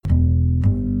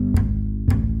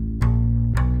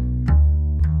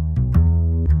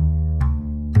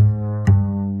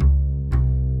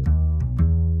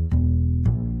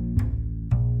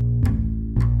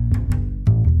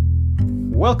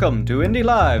Welcome to Indie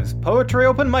Live's Poetry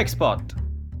Open Mic Spot.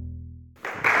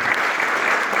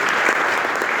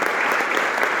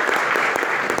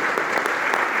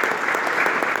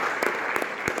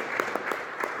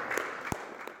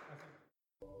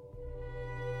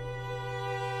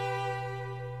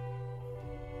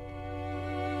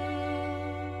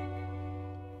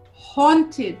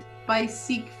 Haunted by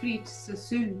Siegfried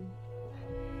Sassoon.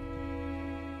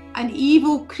 An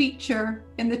evil creature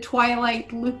in the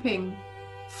twilight looping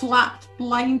flapped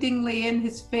blindingly in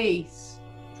his face.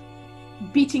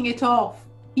 Beating it off,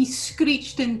 he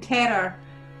screeched in terror,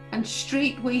 and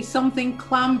straightway something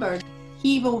clambered,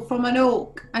 evil from an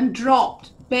oak, and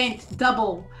dropped, bent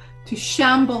double, to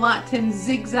shamble at him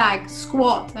zigzag,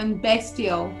 squat and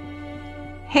bestial.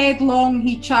 Headlong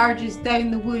he charges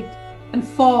down the wood, and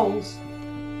falls,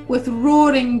 with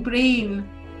roaring brain.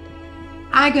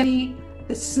 Agony,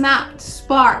 the snapped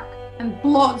spark, and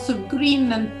blots of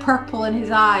green and purple in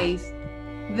his eyes.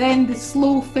 Then the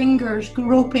slow fingers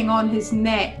groping on his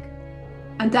neck,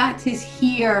 and at his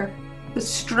ear, the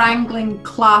strangling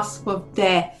clasp of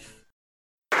death.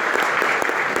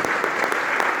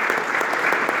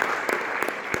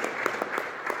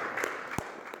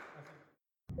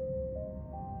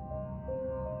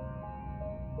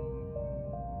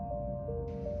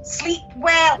 Sleep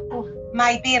well,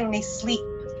 my bairnie, sleep.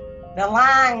 The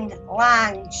lang,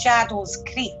 lang shadows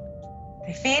creep.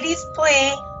 The fairies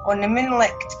play on the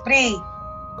moonlit brae,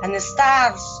 and the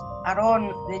stars are on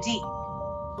the deep.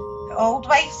 The auld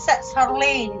wife sits her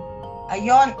lane,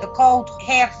 ayont the cauld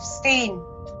hearth stane,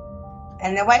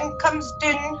 and the wind comes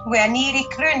doon wi' an eerie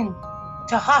croon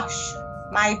to hush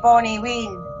my bonny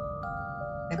wame.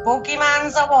 The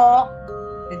bogeyman's awa,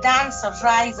 the dancers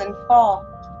rise and fall,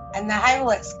 and the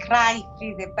howlets cry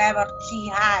through the bower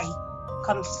tree high,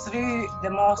 comes through the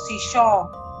mossy shaw.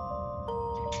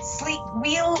 Sleep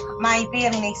weel, my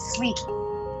bairnie, sleep.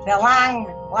 The lang,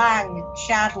 lang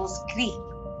shadows creep.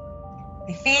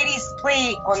 The fairies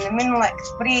play on the moonlit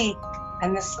brae,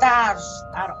 and the stars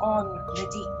are on the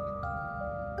deep.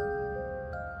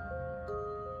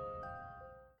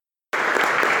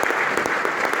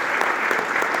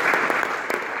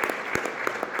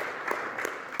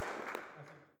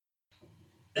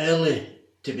 Early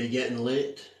to be getting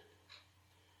late.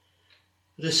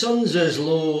 The sun's as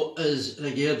low as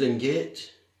Regerdon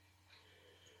Gate.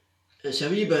 It's a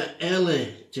wee bit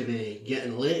early to be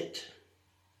getting late.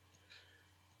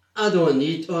 I don't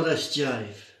need all this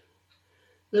jive.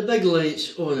 The big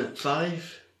light's on at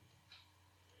 5.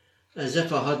 As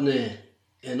if I hadna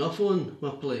enough on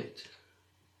my plate.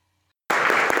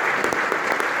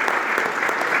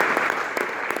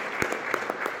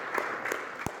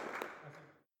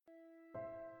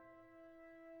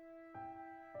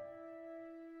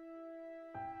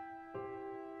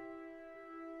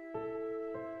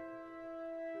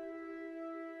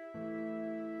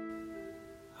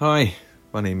 Hi,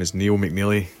 my name is Neil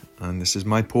McNeely, and this is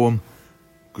my poem,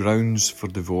 Grounds for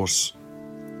Divorce.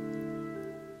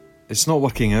 It's not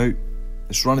working out,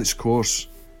 it's run its course,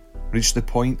 reached the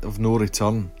point of no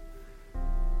return.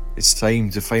 It's time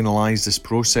to finalise this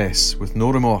process with no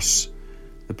remorse.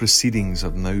 The proceedings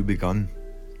have now begun.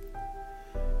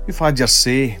 You've had your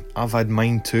say, I've had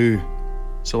mine too,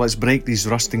 so let's break these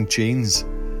rusting chains.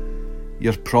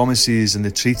 Your promises in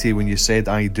the treaty when you said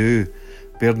I do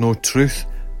bear no truth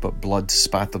but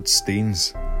blood-spattered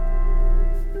stains.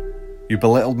 You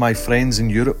belittled my friends in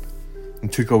Europe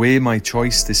and took away my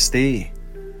choice to stay.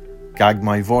 Gagged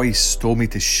my voice, told me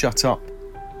to shut up,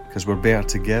 'cause we're better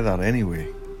together anyway.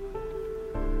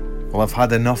 Well, I've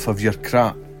had enough of your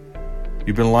crap.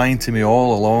 You've been lying to me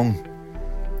all along,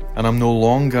 and I'm no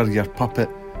longer your puppet,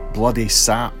 bloody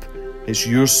sap. It's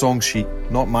your song sheet,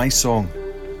 not my song.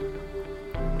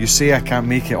 You say I can't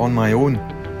make it on my own,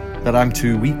 that I'm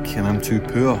too weak and I'm too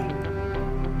poor.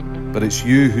 But it's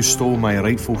you who stole my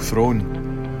rightful throne,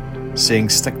 saying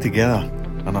stick together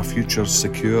and our future's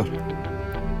secure.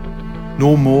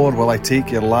 No more will I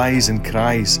take your lies and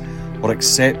cries or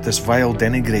accept this vile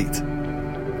denigrate.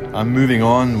 I'm moving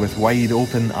on with wide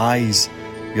open eyes.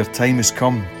 Your time has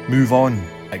come, move on,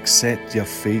 accept your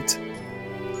fate.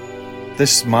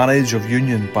 This marriage of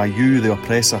union by you the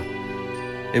oppressor,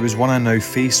 it was one I now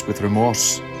face with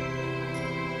remorse.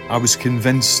 I was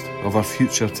convinced of our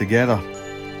future together,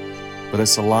 but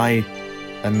it's a lie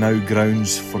and now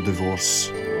grounds for divorce.